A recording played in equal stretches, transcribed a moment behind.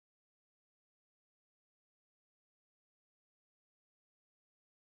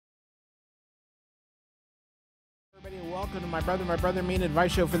Welcome to my brother, me, and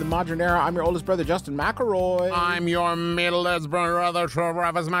advice show for the modern era. I'm your oldest brother, Justin McElroy. I'm your middle-aged brother,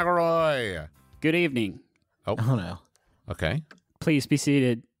 Travis McElroy. Good evening. Oh no. Okay. Please be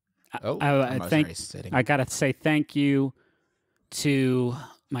seated. I gotta say thank you to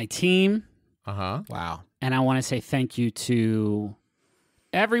my team. Wow. And I want to say thank you to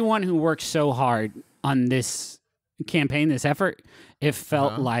everyone who worked so hard on this campaign, this effort. It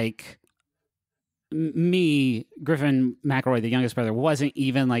felt like me, Griffin McElroy, the youngest brother, wasn't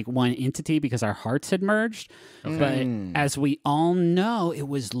even like one entity because our hearts had merged. Okay. But as we all know, it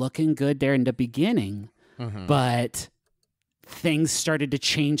was looking good there in the beginning. But things started to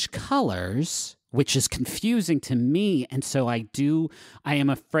change colors, which is confusing to me. And so I am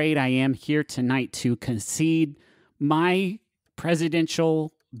afraid I am here tonight to concede my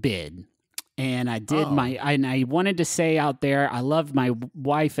presidential bid. And I did and I wanted to say out there, I love my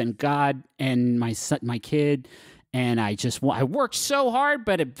wife and God and my son, my kid. And I worked so hard,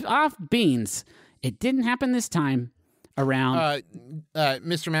 but off beans. It didn't happen this time around.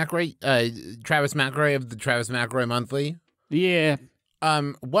 Mr. McElroy, Travis McElroy of the Travis McElroy Monthly. Yeah.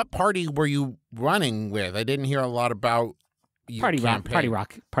 What party were you running with? I didn't hear a lot about your campaign.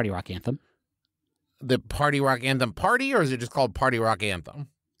 Party rock anthem. The Party Rock Anthem party, or is it just called Party Rock Anthem?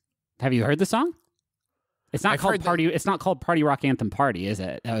 Have you heard the song? It's not called Party. It's not called Party Rock Anthem Party, is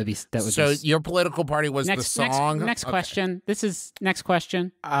it? That would be. So your political party was the song. Next question. This is next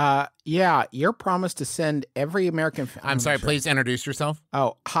question. Yeah, your promise to send every American. I'm sorry. Sure. Please introduce yourself.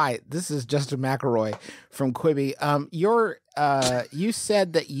 Oh, hi. This is Justin McElroy from Quibi. You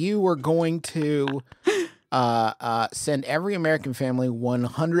said that you were going to send every American family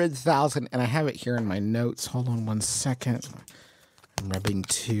 100,000, and I have it here in my notes. Hold on one second. I'm rubbing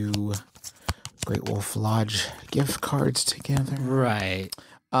two Great Wolf Lodge gift cards together. Right.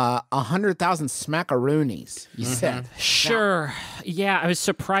 100,000 smackaroonies, you said. Sure. Yeah, I was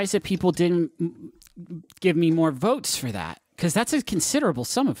surprised that people didn't give me more votes for that, because that's a considerable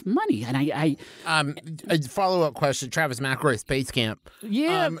sum of money. And a follow-up question, Travis McElroy, Space Camp.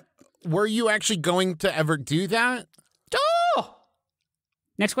 Yeah. Were you actually going to ever do that? Oh!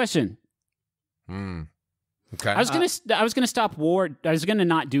 Next question. Okay. I was gonna stop war. I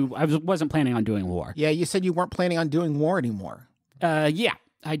wasn't planning on doing war. Yeah, you said you weren't planning on doing war anymore. Yeah,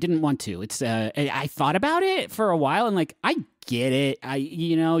 I didn't want to. It's I thought about it for a while, and like I get it.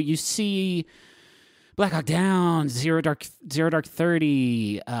 You see Black Hawk Down, Zero Dark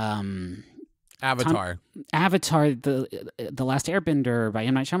 30, Avatar, the Last Airbender by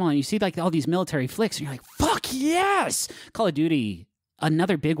M. Night Shyamalan. You see like all these military flicks, and you're like, fuck yes! Call of Duty.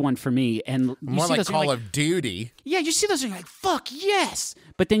 Another big one for me, and more like Call of Duty. Yeah, you see those and you're like, fuck yes!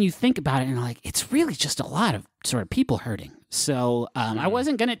 But then you think about it and you're like, it's really just a lot of sort of people hurting. So I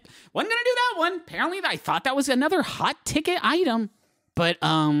wasn't gonna do that one. Apparently, I thought that was another hot ticket item. But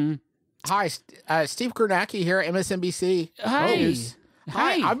hi, Steve Kornacki here at MSNBC. Hi.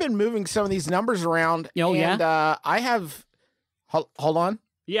 Hi. I've been moving some of these numbers around. Oh, and, I have. Hold on.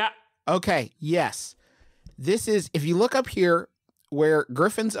 Yeah. Okay. Yes. This is, if you look up here, where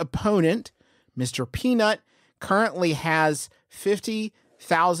Griffin's opponent, Mr. Peanut, currently has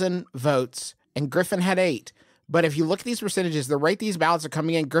 50,000 votes, and Griffin had 8. But if you look at these percentages, the rate these ballots are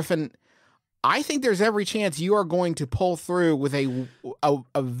coming in, Griffin, I think there's every chance you are going to pull through with a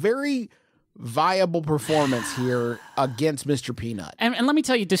very viable performance here against Mr. Peanut. And let me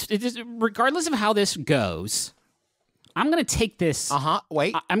tell you, regardless of how this goes, I'm going to take this.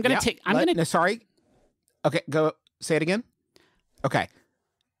 Wait. I'm going to take. No, sorry. Okay, go. Say it again. Okay.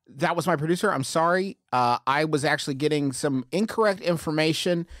 That was my producer. I'm sorry. I was actually getting some incorrect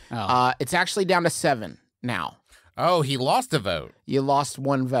information. It's actually down to 7 now. Oh, he lost a vote. You lost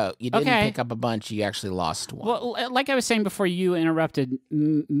 1 vote. You didn't pick up a bunch. You actually lost 1. Well, like I was saying before you interrupted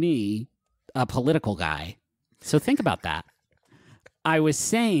me, a political guy. So think about that. I was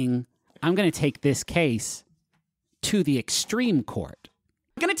saying I'm going to take this case to the extreme court.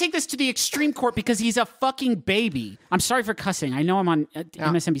 I'm going to take this to the extreme court because he's a fucking baby. I'm sorry for cussing. I know I'm on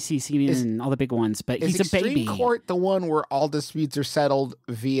MSNBC, CNN, and all the big ones, but he's a baby. Is extreme court the one where all disputes are settled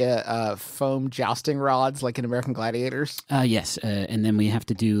via foam jousting rods like in American Gladiators? Yes, and then we have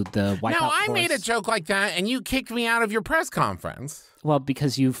to do the wipeout. No, I made a joke like that, and you kicked me out of your press conference. Well,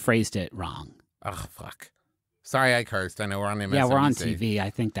 because you phrased it wrong. Oh, fuck. Sorry I cursed. I know we're on MSNBC. Yeah, we're on TV. I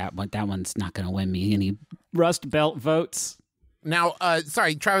think that one's not going to win me any Rust Belt votes. Now,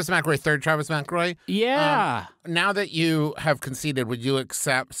 sorry, Travis McElroy, third Travis McElroy. Yeah. Now that you have conceded, would you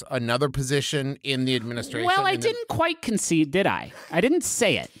accept another position in the administration? Well, I didn't quite concede, did I? I didn't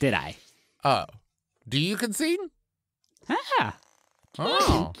say it, did I? Oh. Do you concede? Ah.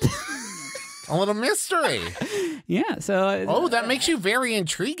 Oh. A little mystery. Yeah. So. Oh, that makes you very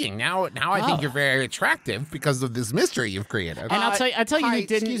intriguing. Now I think you're very attractive because of this mystery you've created. And I'll tell you hi, who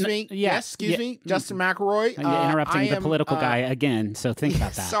didn't. Excuse me. Yeah, Yes, excuse me. Justin McElroy. You're interrupting the political guy again, so think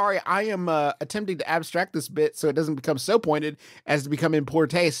about that. Sorry, I am attempting to abstract this bit so it doesn't become so pointed as to become in poor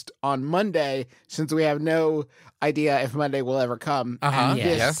taste on Monday, since we have no idea if Monday will ever come at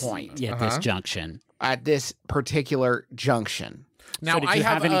this point. Yeah, this junction. At this particular junction. Now, did I you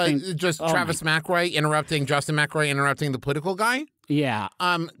have have anything- just Travis McRae interrupting Justin McRae interrupting the political guy. Yeah.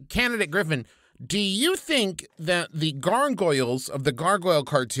 Candidate Griffin, do you think that the gargoyles of the Gargoyle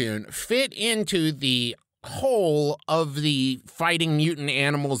cartoon fit into the whole of the fighting mutant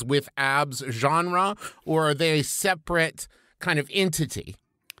animals with abs genre, or are they a separate kind of entity?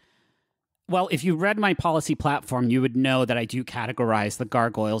 Well, if you read my policy platform, you would know that I do categorize the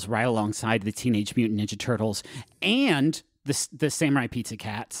gargoyles right alongside the Teenage Mutant Ninja Turtles and the Samurai Pizza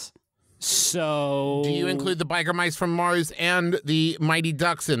Cats. So... Do you include the Biker Mice from Mars and the Mighty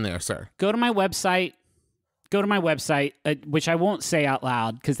Ducks in there, sir? Go to my website, which I won't say out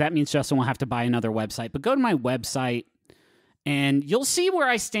loud because that means Justin will have to buy another website. But go to my website and you'll see where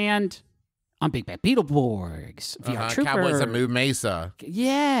I stand on Big Bad Beetleborgs, VR Trooper. Cowboys at Moo Mesa.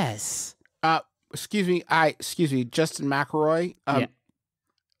 Yes. Excuse me, Justin McElroy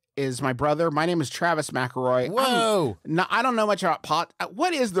is my brother. My name is Travis McElroy. Whoa. I don't know much about pot.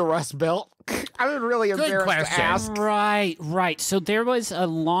 What is the Rust Belt? I'm really embarrassed to ask. Right. So there was a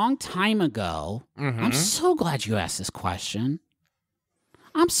long time ago. Mm-hmm. I'm so glad you asked this question.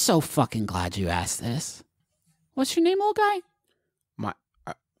 I'm so fucking glad you asked this. What's your name, old guy?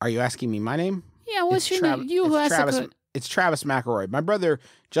 Are you asking me my name? Yeah, what's your name? You who asked Travis. It's Travis McElroy. My brother,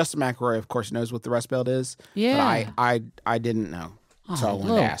 Justin McElroy, of course, knows what the Rust Belt is. Yeah. But I didn't know. So I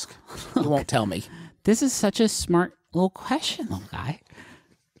wanted to ask. You won't tell me. This is such a smart little question, little guy.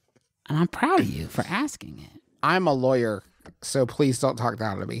 And I'm proud of you for asking it. I'm a lawyer, so please don't talk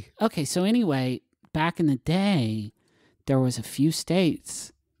down to me. Okay, so anyway, back in the day, there was a few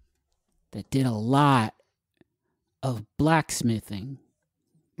states that did a lot of blacksmithing.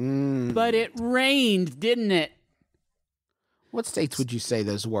 But it rained, didn't it? What states would you say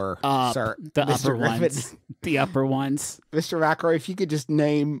those were, sir? The Mr. upper Griffin? ones. The upper ones. Mr. McElroy, if you could just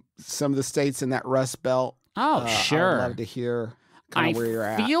name some of the states in that Rust Belt. Oh, sure. I'd love to hear kind of where you're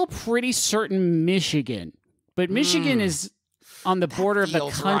at. I feel pretty certain Michigan. But Michigan is on the border of the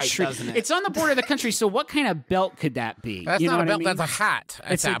country. Right, doesn't it? It's on the border of the country, so what kind of belt could that be? That's you know not a what belt, I mean? that's a hat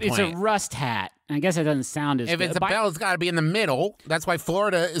at that point. It's a rust hat. I guess it doesn't sound as If good. it's a belt, it's got to be in the middle. That's why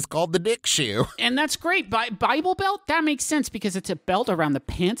Florida is called the dick shoe. And that's great. Bible belt? That makes sense because it's a belt around the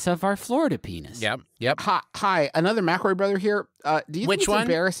pants of our Florida penis. Yep. Hi, another McElroy brother here. Do you think it's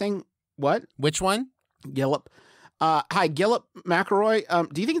embarrassing? What? Which one? Gillip. Hi, Gillip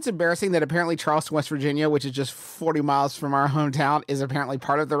McElroy. Do you think it's embarrassing that apparently Charleston, West Virginia, which is just 40 miles from our hometown, is apparently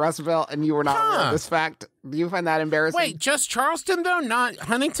part of the Rust Belt, and you were not aware of this fact? Do you find that embarrassing? Wait, just Charleston, though? Not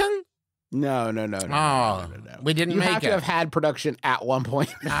Huntington? No. No. We didn't make it. You have to have had production at one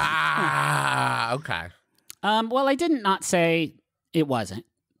point. Okay. Well, I didn't not say it wasn't.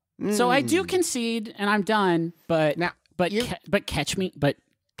 So I do concede, and I'm done. But catch me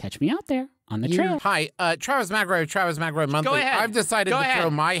out there on the trail. Hi, Travis McElroy Monthly. Go ahead. I've decided to throw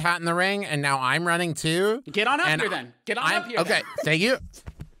my hat in the ring, and now I'm running too. Get on up here, then. Get on up here. Okay, thank you.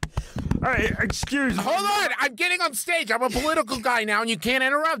 Hey, excuse me. Hold on, I'm getting on stage. I'm a political guy now, and you can't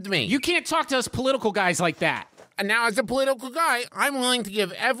interrupt me. You can't talk to us political guys like that. And now, as a political guy, I'm willing to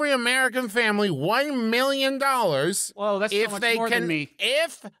give every American family $1 million. Well, that's so much more than me.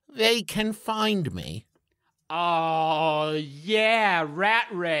 If they can find me. Oh, yeah, rat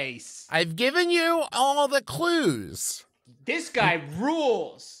race. I've given you all the clues. This guy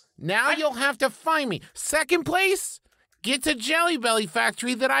rules. Now you'll have to find me. Second place gets a Jelly Belly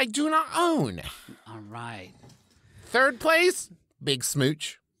factory that I do not own. All right. Third place, big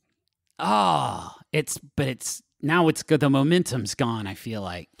smooch. Oh, now it's good. The momentum's gone, I feel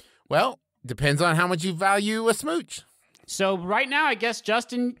like. Well, depends on how much you value a smooch. So right now, I guess,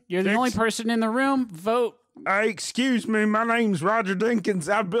 Justin, you're the only person in the room. Vote. Hey, excuse me, my name's Roger Dinkins.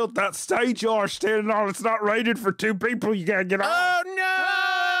 I built that stage you are standing on. It's not rated for 2 people. You gotta get off. Oh, no!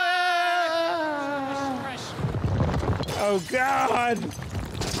 Oh, God.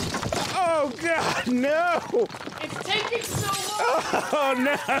 Oh, God, no. It's taking so long. Oh,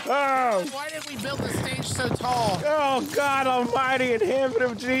 no. Why did we build the stage so tall? Oh, God almighty in heaven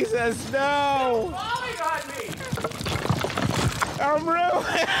of Jesus, no. Falling on me. I'm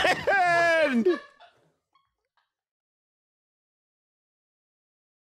ruined.